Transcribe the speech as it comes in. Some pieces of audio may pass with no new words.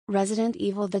Resident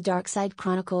Evil: The Darkside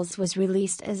Chronicles was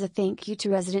released as a thank you to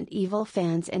Resident Evil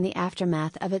fans in the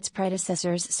aftermath of its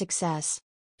predecessor's success.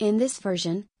 In this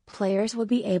version, players will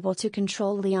be able to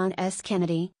control Leon S.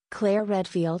 Kennedy, Claire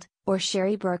Redfield, or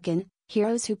Sherry Birkin,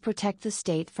 heroes who protect the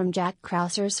state from Jack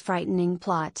Krauser's frightening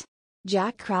plot.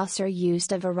 Jack Krauser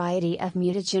used a variety of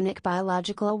mutagenic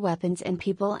biological weapons in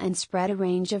people and spread a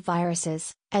range of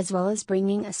viruses, as well as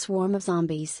bringing a swarm of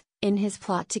zombies, in his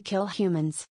plot to kill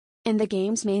humans. And the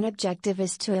game's main objective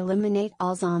is to eliminate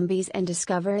all zombies and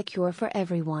discover a cure for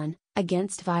everyone,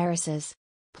 against viruses.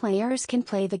 Players can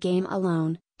play the game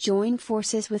alone, join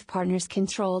forces with partners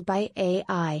controlled by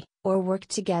AI, or work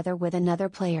together with another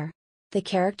player. The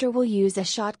character will use a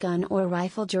shotgun or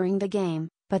rifle during the game,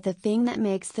 but the thing that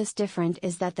makes this different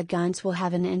is that the guns will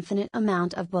have an infinite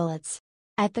amount of bullets.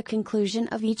 At the conclusion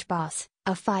of each boss,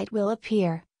 a fight will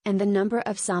appear, and the number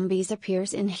of zombies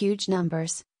appears in huge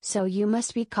numbers, so you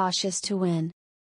must be cautious to win.